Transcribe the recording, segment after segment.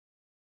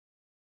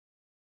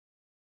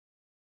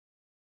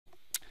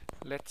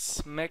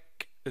let's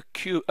make a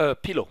cube,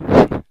 pillow.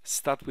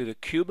 Start with a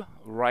cube,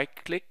 right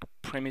click,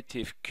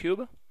 primitive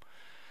cube,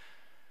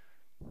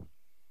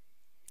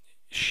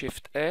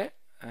 Shift A.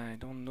 I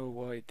don't know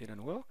why it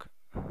didn't work.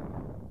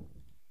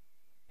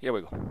 Here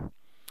we go.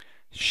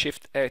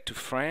 Shift A to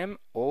frame,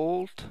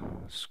 Alt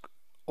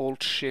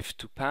Shift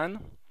to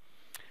pan,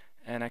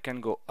 and I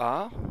can go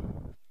R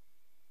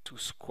to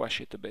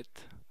squash it a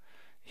bit.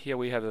 Here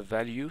we have a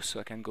value, so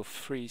I can go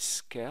freeze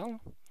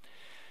scale,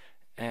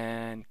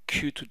 and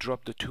Q to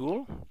drop the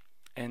tool.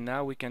 And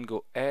now we can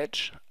go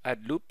edge,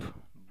 add loop,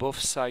 both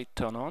sides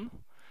turn on,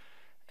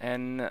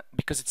 and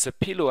because it's a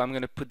pillow, I'm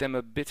going to put them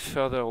a bit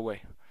further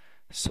away,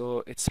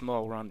 so it's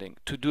more rounding.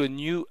 To do a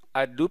new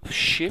add loop,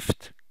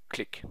 Shift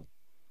click,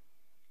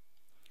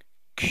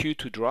 Q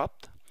to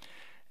drop,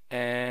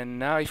 and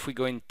now if we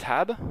go in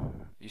tab,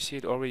 you see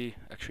it already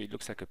actually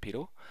looks like a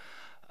pillow.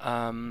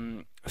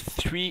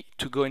 3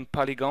 to go in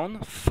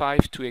polygon,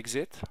 5 to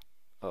exit,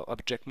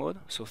 object mode,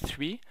 so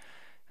 3,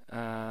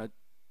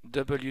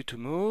 W to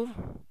move,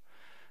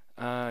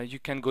 you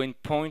can go in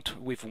point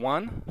with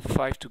 1,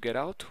 5 to get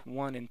out,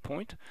 1 in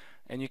point,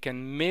 and you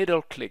can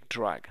middle click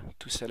drag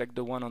to select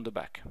the one on the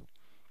back,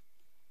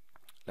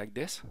 like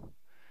this,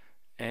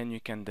 and you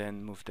can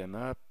then move them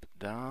up,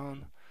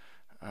 down,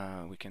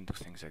 we can do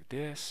things like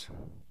this.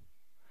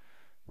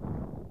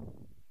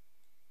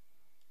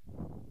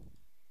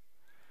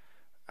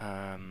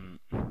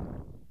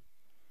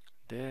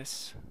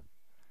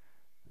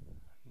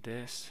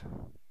 This.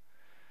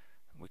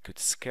 We could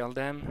scale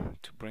them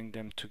to bring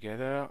them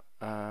together.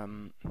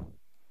 I'm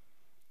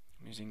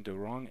using the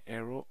wrong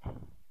arrow.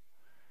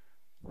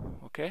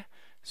 Okay,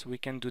 so we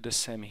can do the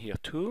same here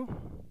too.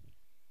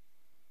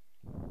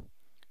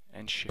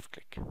 And shift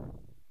click.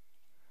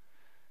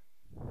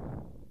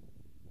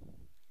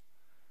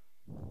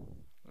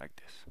 Like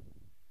this.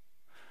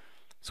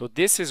 So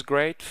this is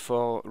great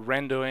for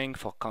rendering,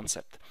 for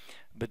concept,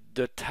 but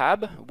the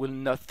tab will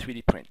not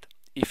 3D print.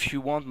 If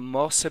you want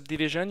more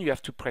subdivision, you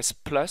have to press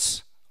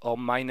plus or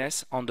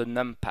minus on the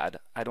numpad.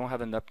 I don't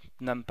have a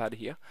numpad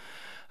here.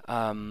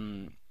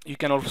 You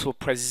can also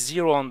press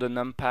 0 on the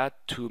numpad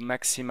to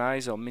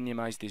maximize or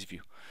minimize this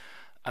view.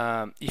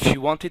 If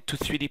you want it to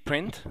 3D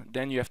print,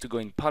 then you have to go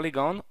in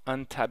polygon,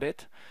 untab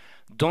it,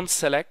 don't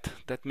select,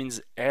 that means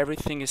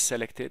everything is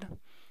selected,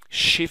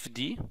 Shift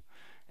D,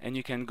 and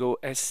you can go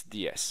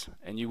SDS,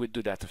 and you would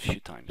do that a few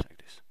times like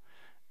this,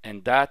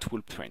 and that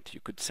will print.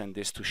 You could send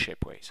this to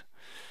Shapeways.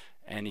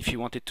 And if you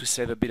wanted to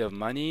save a bit of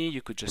money,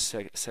 you could just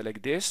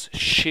select this,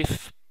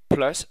 Shift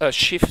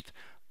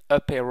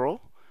up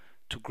arrow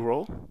to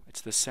grow.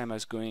 It's the same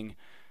as going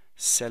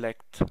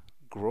select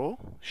grow,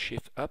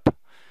 Shift up,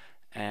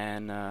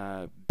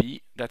 and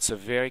B. That's a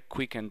very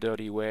quick and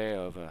dirty way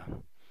of,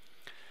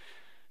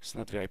 it's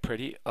not very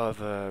pretty,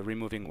 of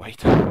removing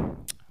weight.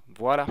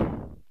 Voila.